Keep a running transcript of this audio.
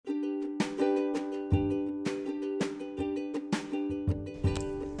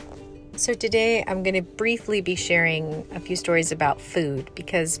So today I'm going to briefly be sharing a few stories about food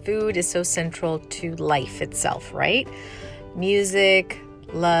because food is so central to life itself, right? Music,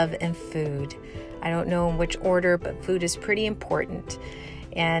 love, and food. I don't know in which order, but food is pretty important.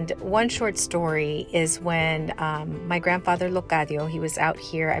 And one short story is when my grandfather Locadio, he was out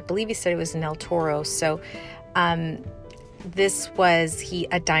here. I believe he said it was in El Toro. So this was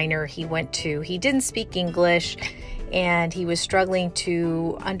a diner he went to. He didn't speak English and he was struggling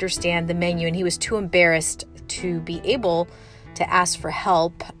to understand the menu, and he was too embarrassed to be able to ask for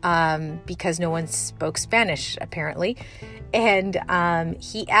help because no one spoke Spanish, apparently. And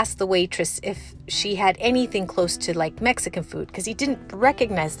he asked the waitress if she had anything close to like Mexican food because he didn't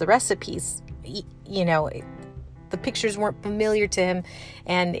recognize the recipes. The pictures weren't familiar to him,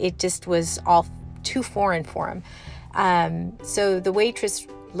 and it just was all too foreign for him. So the waitress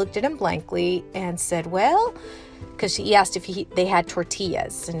looked at him blankly and said, well, because he asked if they had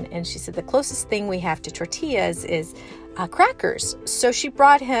tortillas. And she said, the closest thing we have to tortillas is crackers. So she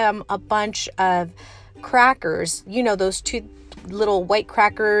brought him a bunch of crackers, those two little white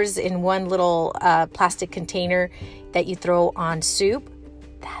crackers in one little plastic container that you throw on soup.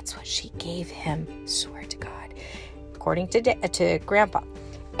 That's what she gave him, swear to God, according to Grandpa.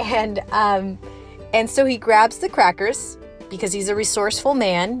 And so he grabs the crackers because he's a resourceful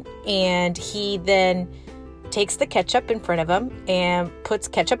man, and he then takes the ketchup in front of him and puts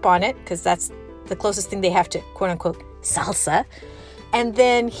ketchup on it because that's the closest thing they have to quote-unquote salsa. And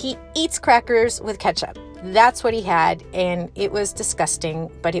then he eats crackers with ketchup. That's what he had, and it was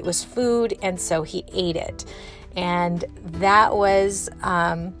disgusting, but it was food, and so he ate it. And that was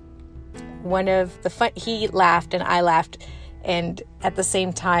one of the fun. He laughed and I laughed, and at the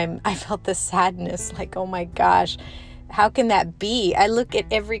same time, I felt the sadness, like, oh my gosh, how can that be? I look at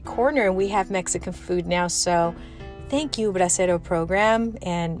every corner and we have Mexican food now. So thank you, Bracero Program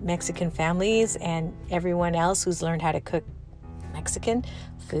and Mexican families and everyone else who's learned how to cook Mexican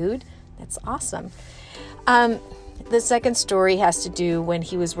food. That's awesome. The second story has to do when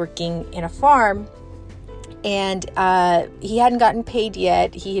he was working in a farm, and he hadn't gotten paid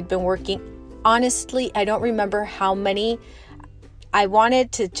yet. He had been working. Honestly, I don't remember how many. I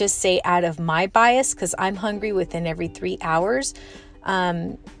wanted to just say out of my bias, because I'm hungry within every 3 hours.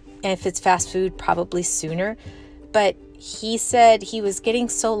 And if it's fast food, probably sooner. But he said he was getting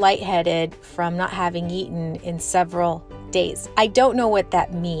so lightheaded from not having eaten in several days. I don't know what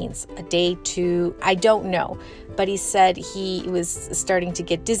that means. A day, two, I don't know. But he said he was starting to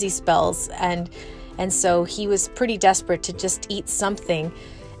get dizzy spells. And so he was pretty desperate to just eat something.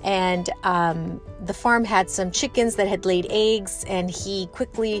 And the farm had some chickens that had laid eggs, and he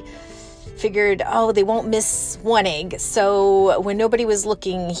quickly figured, they won't miss one egg. So when nobody was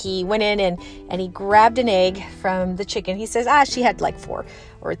looking, he went in and he grabbed an egg from the chicken. He says, she had like 4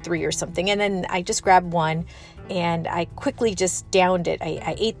 or 3 or something. And then I just grabbed one and I quickly just downed it.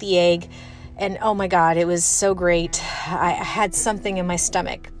 I ate the egg, and oh my God, it was so great. I had something in my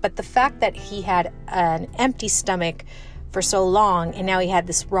stomach. But the fact that he had an empty stomach for so long, and now he had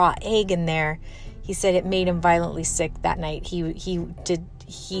this raw egg in there, he said it made him violently sick that night.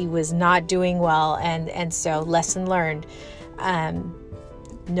 He was not doing well, and so lesson learned.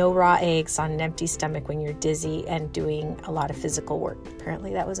 No raw eggs on an empty stomach when you're dizzy and doing a lot of physical work.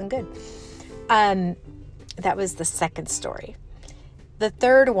 Apparently that wasn't good. That was the second story. The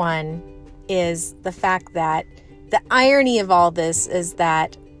third one is the fact that the irony of all this is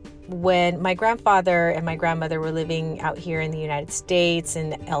that when my grandfather and my grandmother were living out here in the United States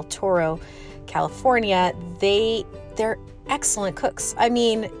in El Toro, California, they're excellent cooks. I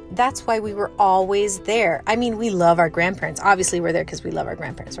mean, that's why we were always there. I mean, we love our grandparents. Obviously, we're there because we love our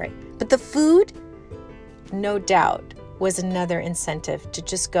grandparents, right? But the food, no doubt, was another incentive to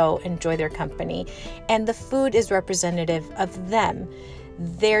just go enjoy their company. And the food is representative of them,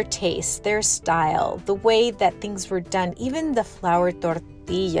 their taste, their style, the way that things were done, even the flour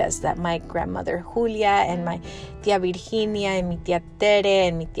tortillas that my grandmother Julia and my tia Virginia and mi tia Tere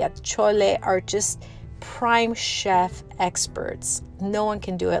and mi tia Chole are just prime chef experts. No one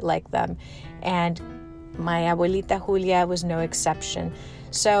can do it like them. And my abuelita Julia was no exception.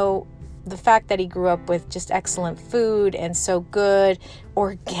 So the fact that he grew up with just excellent food and so good,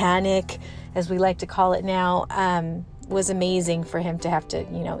 organic, as we like to call it now, was amazing for him to have to,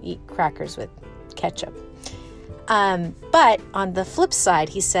 eat crackers with ketchup. But on the flip side,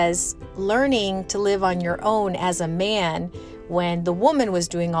 he says, learning to live on your own as a man when the woman was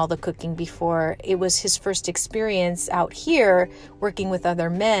doing all the cooking before, it was his first experience out here working with other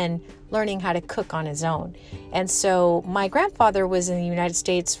men, learning how to cook on his own. And so my grandfather was in the United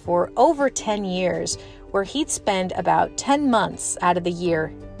States for over 10 years, where he'd spend about 10 months out of the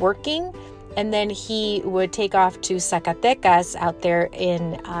year working, and then he would take off to Zacatecas out there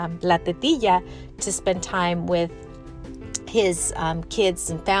in La Tetilla to spend time with his kids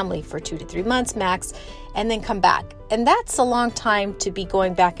and family for 2 to 3 months max, and then come back. And that's a long time to be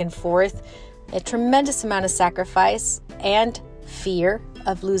going back and forth. A tremendous amount of sacrifice and fear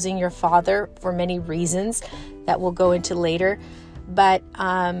of losing your father for many reasons that we'll go into later. But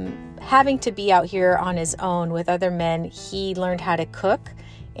having to be out here on his own with other men, he learned how to cook,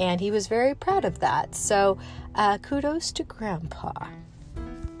 and he was very proud of that. So kudos to Grandpa.